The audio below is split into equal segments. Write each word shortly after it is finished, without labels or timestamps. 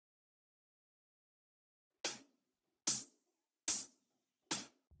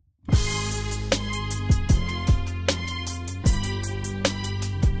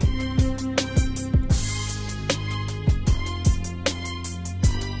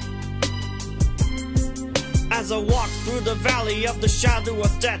As I walk through the valley of the shadow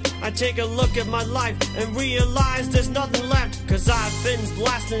of death, I take a look at my life and realize there's nothing left. Cause I've been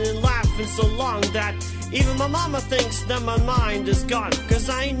blasting and laughing so long that even my mama thinks that my mind is gone.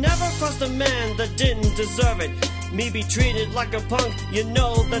 Cause I ain't never crossed a man that didn't deserve it. Me be treated like a punk, you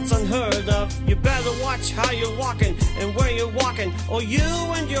know that's unheard of. You better watch how you're walking and where you're walking, or you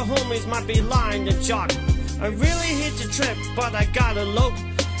and your homies might be lying to chalk. I really hate to trip, but I gotta lope.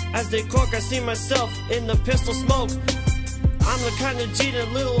 As they croak, I see myself in the pistol smoke. I'm the kind of G that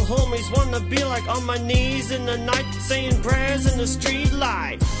little homies wanna be like, on my knees in the night, saying prayers in the street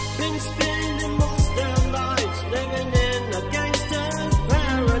light. Been spending most their lives living in a gangster's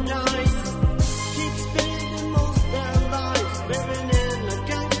paradise. Keep spending most their lives living in a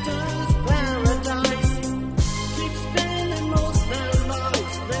gangster's paradise. Keep spending most their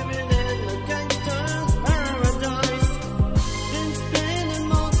lives living in a gangster's paradise. Been spending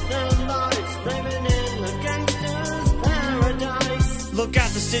most their lives living in a gangster's paradise. Look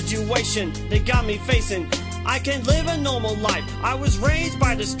at the situation they got me facing. I can't live a normal life. I was raised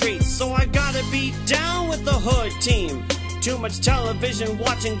by the streets, so I gotta be down with the hood team. Too much television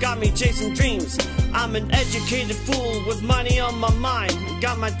watching got me chasing dreams. I'm an educated fool with money on my mind.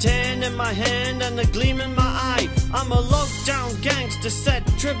 Got my tan in my hand and a gleam in my eye. I'm a low-down gangster, set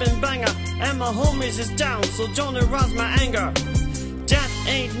trippin' banger, and my homies is down, so don't arouse my anger. Death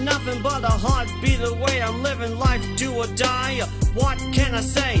ain't nothing but a heartbeat away. I'm living life, do or die. What can I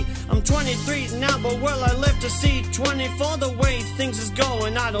say? I'm 23 now, but will I live to see 24? The way things is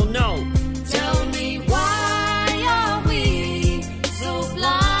going, I don't know. Tell me, why are we so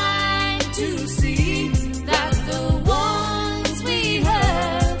blind to see that the ones we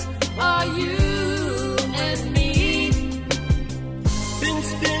have are you and me? Been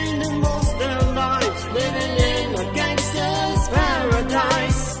spending most their lives living in a gangster's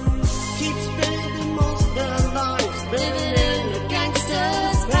paradise. Keep spending most their lives living in a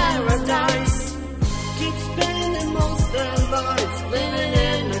gangster's paradise. Keep spending most their lives living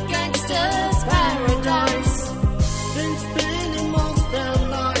in a gangster's paradise. Been spending most their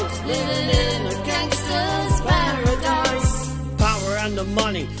lives living in a gangster's paradise. Power and the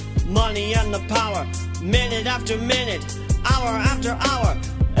money, money and the power. Minute after minute, hour after hour.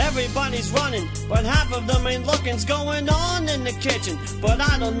 Everybody's running, but half of them ain't looking's going on in the kitchen. But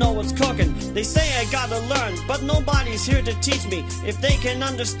I don't know what's cooking. They say I gotta learn, but nobody's here to teach me. If they can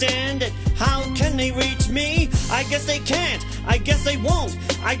understand it, how can they reach me? I guess they can't, I guess they won't,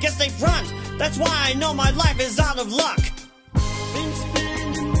 I guess they front. That's why I know my life is out of luck.